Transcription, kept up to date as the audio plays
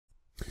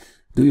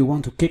Do you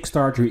want to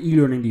kickstart your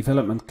e-learning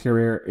development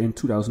career in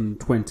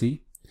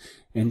 2020?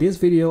 In this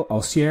video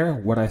I'll share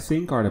what I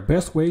think are the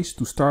best ways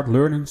to start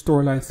learning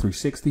Storyline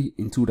 360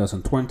 in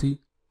 2020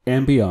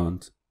 and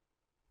beyond.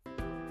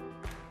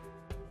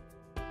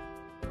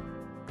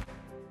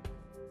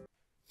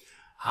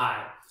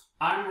 Hi,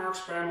 I'm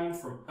Spermon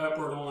from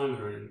Upward Online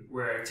Learning,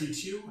 where I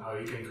teach you how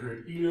you can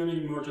create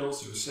e-learning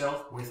modules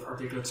yourself with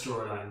Articulate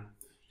Storyline.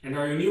 And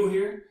are you new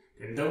here?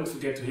 Then don't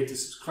forget to hit the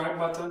subscribe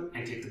button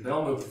and click the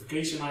bell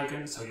notification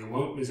icon so you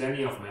won't miss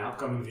any of my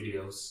upcoming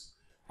videos.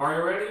 Are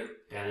you ready?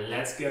 Then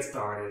let's get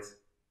started.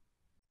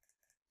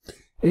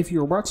 If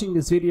you're watching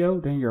this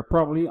video, then you're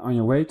probably on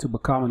your way to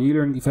become an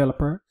e-learning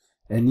developer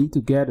and need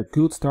to get a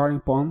good starting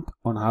point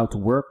on how to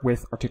work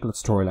with Articulate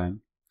Storyline.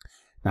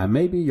 Now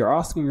maybe you're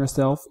asking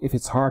yourself if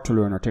it's hard to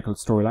learn Articulate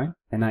Storyline,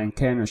 and I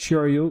can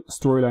assure you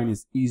Storyline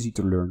is easy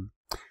to learn.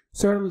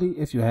 Certainly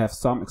if you have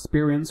some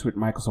experience with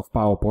Microsoft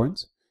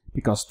PowerPoint,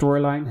 because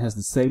Storyline has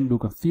the same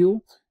look and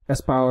feel as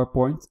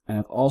PowerPoint and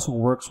it also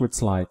works with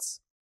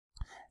slides.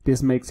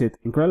 This makes it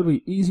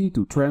incredibly easy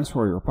to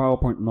transfer your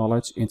PowerPoint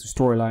knowledge into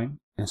Storyline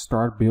and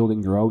start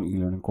building your own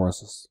e-learning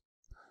courses.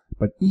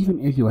 But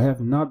even if you have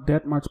not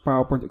that much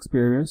PowerPoint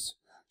experience,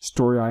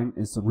 Storyline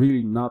is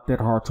really not that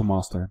hard to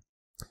master.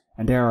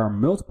 And there are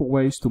multiple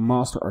ways to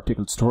master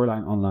Articulate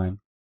Storyline online.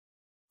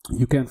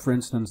 You can, for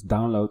instance,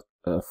 download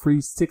a free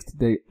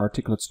 60-day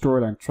Articulate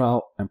Storyline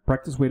trial and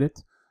practice with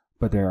it,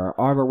 but there are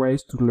other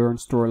ways to learn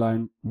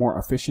Storyline more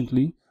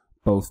efficiently,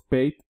 both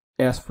paid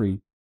as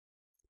free.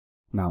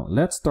 Now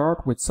let's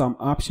start with some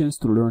options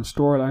to learn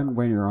Storyline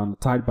when you're on a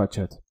tight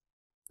budget.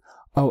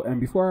 Oh,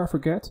 and before I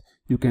forget,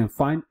 you can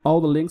find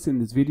all the links in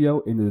this video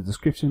in the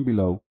description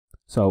below.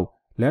 So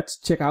let's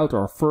check out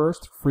our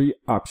first free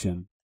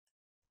option.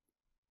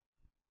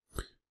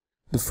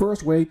 The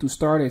first way to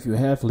start if you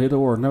have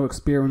little or no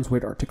experience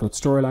with Articulate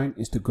Storyline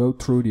is to go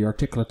through the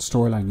Articulate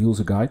Storyline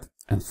user guide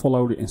and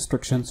follow the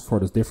instructions for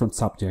the different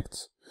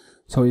subjects.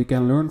 So you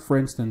can learn, for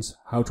instance,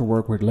 how to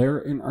work with layer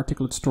in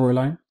Articulate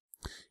Storyline,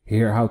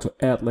 here how to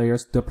add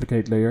layers,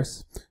 duplicate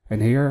layers,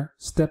 and here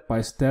step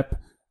by step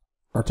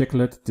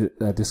Articulate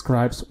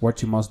describes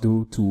what you must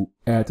do to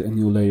add a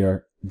new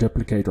layer,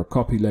 duplicate or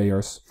copy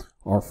layers,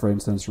 or for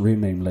instance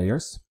rename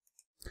layers.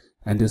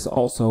 And this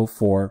also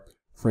for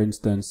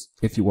instance,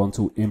 if you want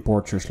to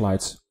import your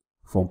slides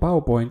from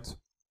PowerPoint,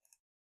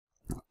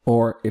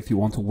 or if you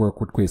want to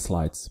work with quiz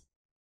slides.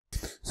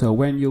 So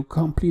when you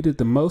completed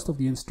the most of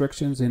the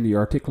instructions in the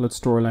Articulate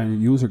Storyline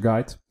user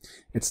guide,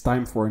 it's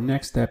time for a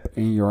next step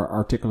in your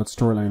Articulate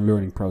Storyline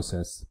learning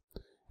process.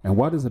 And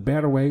what is a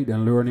better way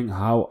than learning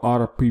how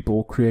other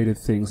people created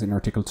things in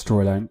Articulate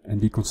Storyline and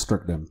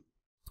deconstruct them?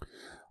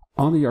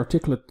 On the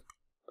Articulate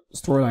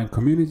Storyline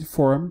community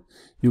forum,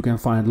 you can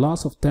find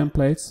lots of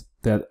templates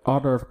that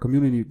other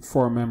community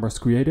forum members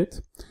created,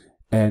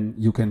 and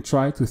you can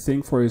try to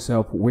think for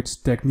yourself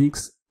which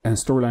techniques and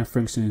storyline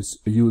functions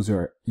a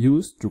user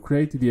used to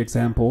create the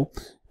example,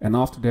 and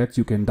after that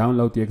you can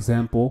download the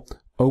example,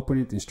 open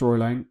it in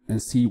Storyline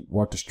and see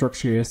what the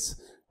structure is,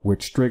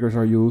 which triggers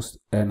are used,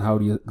 and how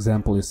the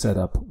example is set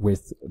up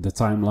with the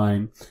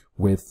timeline,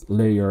 with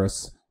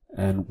layers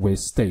and with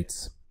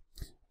states.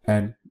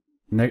 And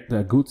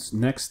the good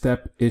next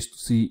step is to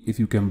see if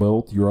you can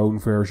build your own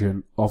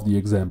version of the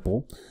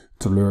example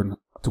to learn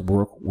to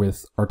work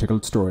with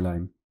Articulate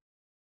Storyline.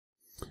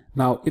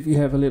 Now, if you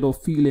have a little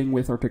feeling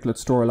with Articulate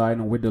Storyline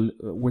and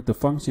with the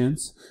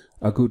functions,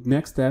 a good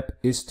next step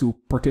is to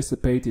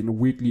participate in the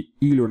weekly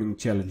e-learning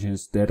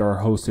challenges that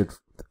are hosted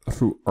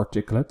through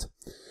Articulate.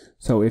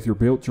 So if you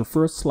build your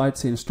first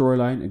slides in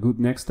Storyline, a good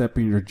next step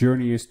in your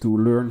journey is to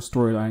learn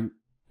Storyline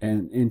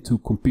and to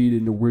compete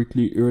in the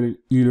weekly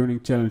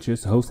e-learning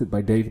challenges hosted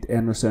by David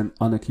Anderson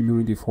on the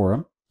community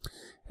forum.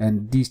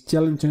 And these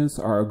challenges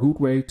are a good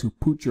way to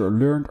put your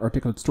learned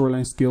Articulate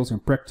Storyline skills in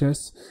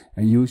practice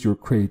and use your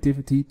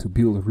creativity to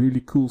build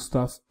really cool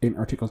stuff in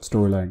Articulate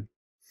Storyline.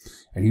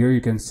 And here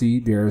you can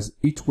see there's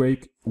each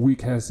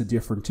week has a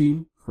different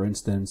theme. For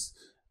instance,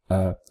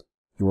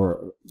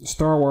 your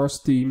Star Wars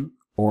theme,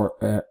 or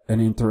an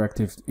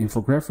interactive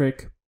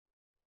infographic,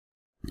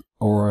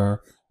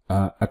 or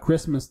a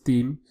Christmas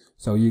theme.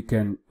 So you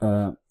can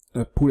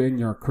put in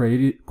your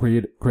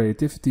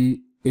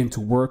creativity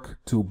into work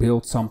to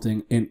build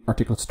something in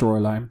Articulate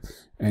Storyline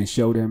and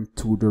show them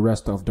to the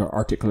rest of the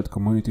Articulate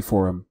community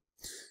forum.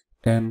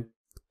 And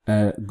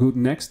a good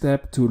next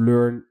step to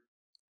learn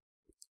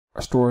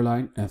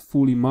Storyline and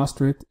fully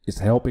master it is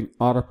helping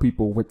other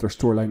people with their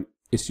Storyline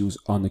issues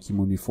on the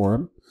community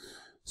forum.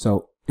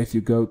 So if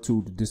you go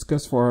to the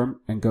Discuss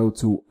forum and go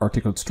to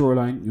Articulate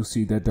Storyline, you'll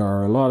see that there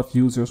are a lot of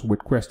users with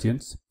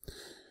questions,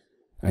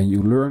 and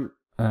you learn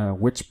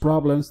which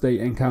problems they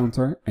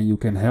encounter, and you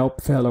can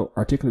help fellow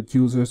Articulate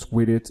users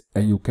with it,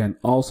 and you can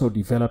also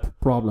develop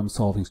problem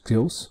solving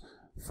skills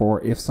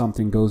for if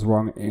something goes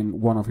wrong in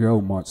one of your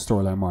own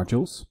Storyline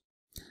modules.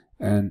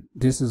 And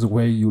this is a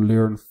way you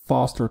learn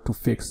faster to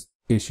fix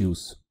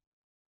issues.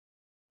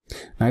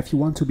 Now if you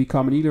want to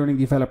become an e-learning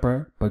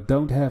developer but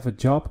don't have a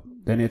job,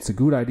 then it's a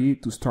good idea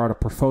to start a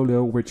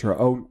portfolio with your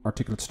own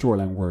Articulate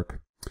Storyline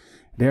work.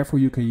 Therefore,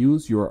 you can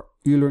use your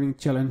e-learning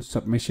challenge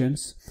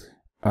submissions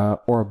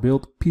or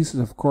build pieces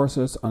of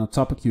courses on a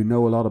topic you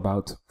know a lot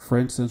about, for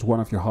instance, one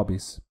of your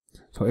hobbies.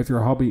 So if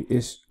your hobby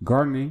is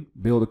gardening,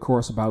 build a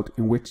course about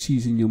in which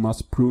season you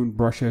must prune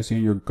brushes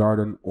in your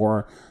garden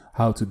or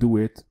how to do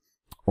it,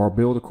 or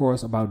build a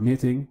course about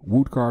knitting,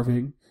 wood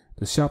carving.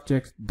 The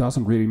subject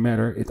doesn't really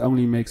matter, it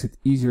only makes it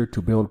easier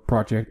to build a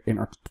project in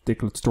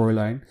articulate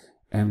storyline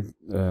and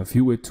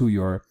view it to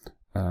your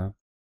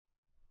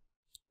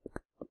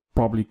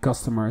probably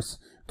customers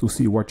to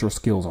see what your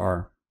skills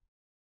are.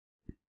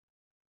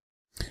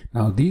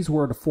 Now these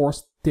were the 4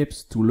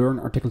 tips to learn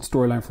articulate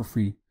storyline for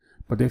free.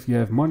 But if you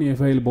have money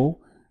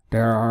available,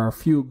 there are a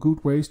few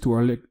good ways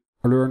to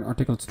learn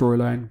articulate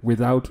storyline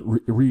without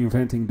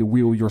reinventing the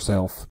wheel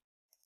yourself.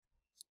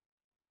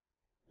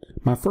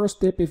 My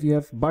first tip, if you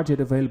have budget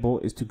available,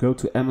 is to go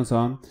to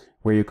Amazon,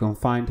 where you can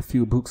find a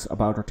few books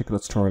about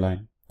articulate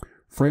storyline.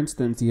 For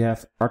instance, you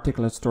have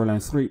Articulate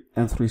Storyline 3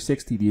 and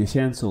 360 The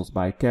Essentials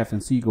by Kevin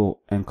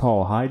Siegel and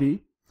Carl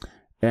Heidi,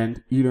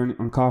 and E-Learning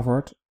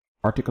Uncovered,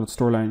 Articulate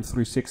Storyline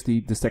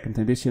 360 the 2nd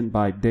edition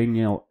by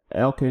Daniel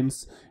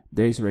Elkins,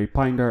 Desiree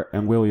Pinder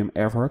and William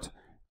Everett.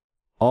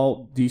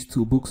 All these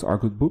 2 books are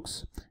good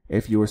books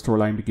if you're a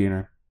storyline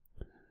beginner.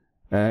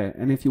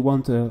 And if you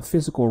want a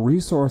physical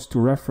resource to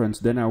reference,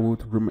 then I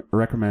would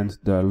recommend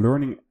the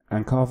Learning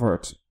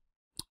Uncovered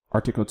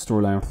Articulate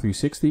Storyline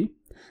 360.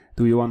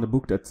 Do you want a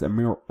book that's a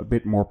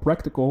bit more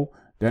practical,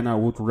 then I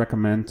would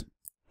recommend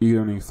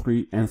E-Learning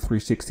 3 and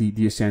 360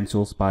 The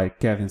Essentials by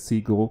Kevin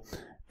Siegel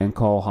and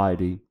Carl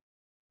Heidi.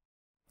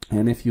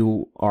 And if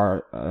you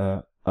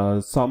are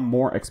some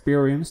more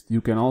experienced, you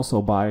can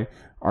also buy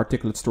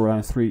Articulate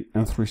Storyline 3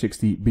 and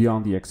 360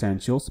 Beyond the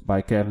Essentials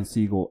by Kevin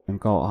Siegel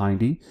and Carl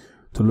Heidi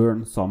to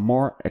learn some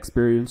more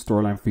experienced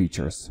storyline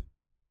features.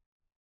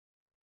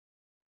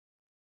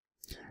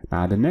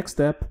 Now the next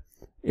step,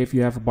 if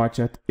you have a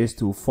budget, is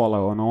to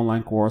follow an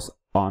online course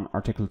on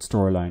articulate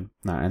storyline.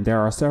 Now, and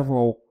there are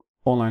several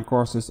online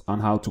courses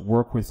on how to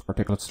work with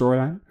articulate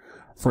storyline.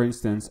 For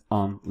instance,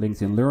 on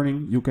LinkedIn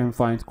Learning you can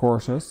find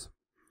courses,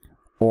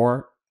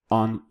 or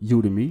on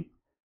Udemy,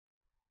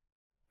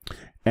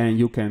 and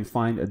you can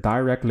find a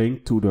direct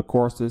link to the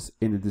courses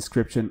in the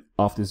description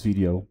of this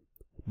video.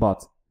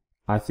 But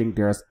I think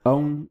there's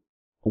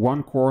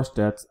one course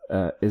that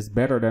is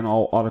better than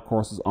all other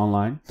courses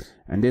online,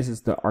 and this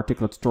is the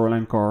Articulate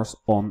Storyline course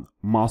on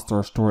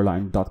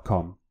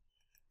masterstoryline.com.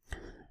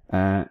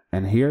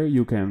 And here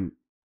you can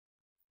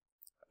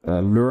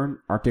learn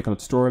articulate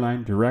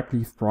storyline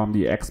directly from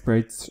the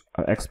experts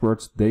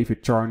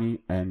David Charney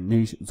and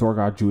Nish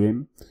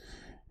Zorga-Juim.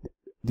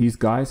 These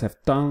guys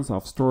have tons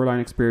of storyline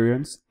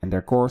experience, and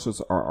their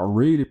courses are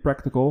really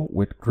practical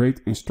with great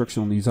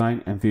instructional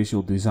design and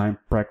visual design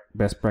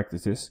best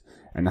practices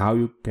and how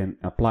you can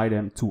apply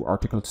them to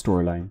articulate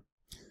storyline.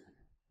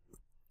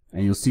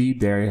 And you'll see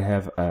there you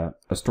have a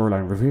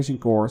storyline revision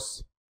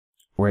course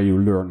where you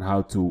learn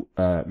how to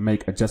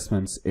make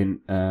adjustments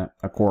in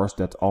a course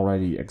that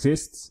already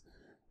exists.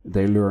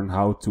 They learn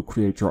how to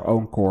create your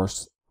own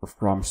course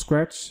from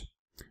scratch.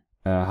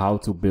 How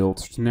to build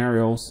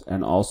scenarios,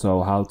 and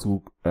also how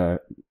to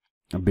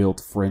build,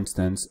 for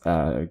instance,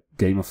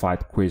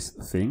 gamified quiz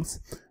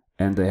things.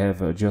 And they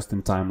have a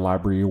just-in-time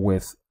library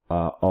with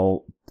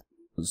all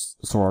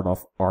sort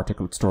of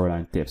articulate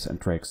storyline tips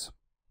and tricks.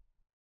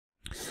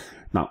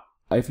 Now,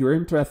 if you're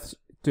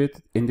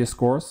interested in this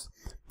course,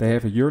 they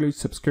have a yearly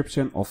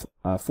subscription of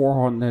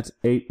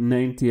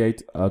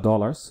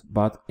 $498,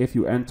 but if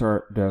you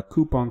enter the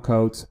coupon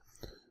code,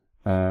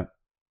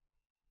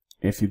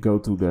 if you go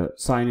to the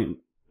sign in,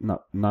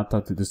 not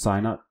to the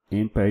sign up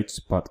in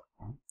page, but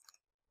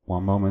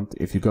one moment,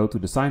 if you go to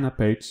the sign up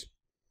page,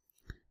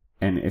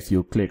 and if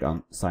you click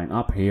on sign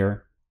up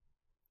here,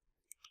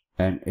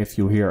 and if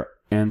you here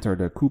enter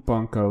the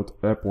coupon code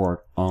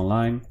Upward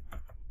Online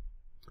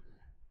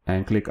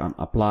and click on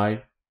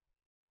apply,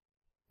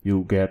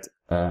 you get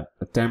a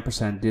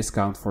 10%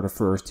 discount for the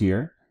first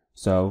year.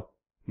 So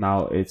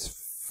now it's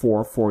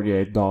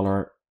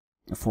 $448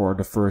 for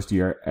the first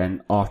year,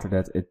 and after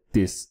that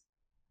this.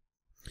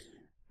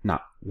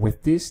 Now,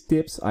 with these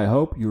tips, I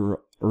hope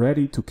you're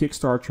ready to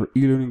kickstart your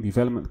e-learning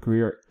development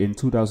career in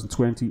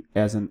 2020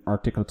 as an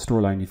articulate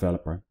storyline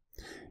developer.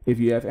 If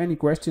you have any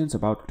questions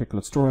about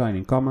articulate storyline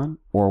in common,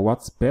 or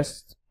what's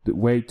best the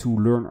way to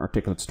learn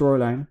articulate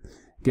storyline,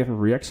 give a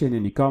reaction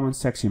in the comments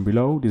section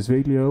below this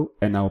video,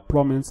 and I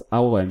promise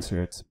I will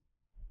answer it.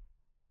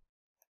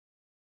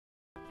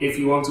 If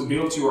you want to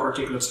build your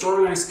articulate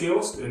storyline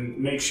skills, then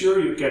make sure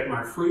you get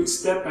my free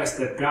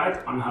step-by-step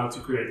guide on how to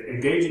create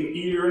engaging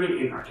e-learning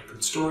in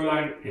articulate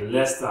storyline in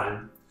less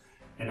time.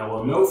 And I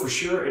will know for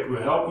sure it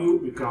will help you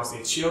because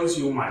it shows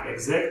you my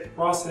exact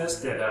process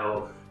that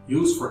I'll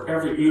use for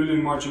every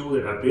e-learning module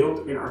that I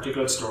build in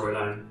articulate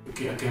storyline. You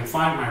can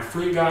find my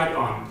free guide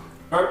on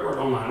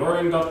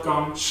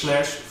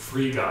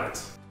upwardonlinelearning.com/free guide.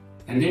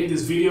 And if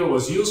this video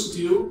was useful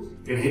to you,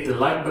 then hit the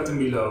like button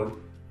below.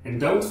 And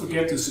don't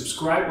forget to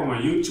subscribe on my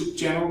YouTube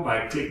channel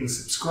by clicking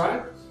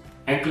subscribe,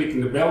 and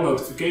clicking the bell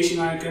notification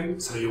icon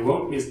so you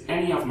won't miss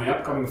any of my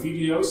upcoming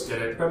videos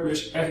that I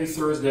publish every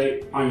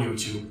Thursday on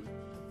YouTube.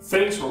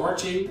 Thanks for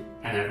watching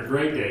and have a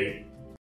great day.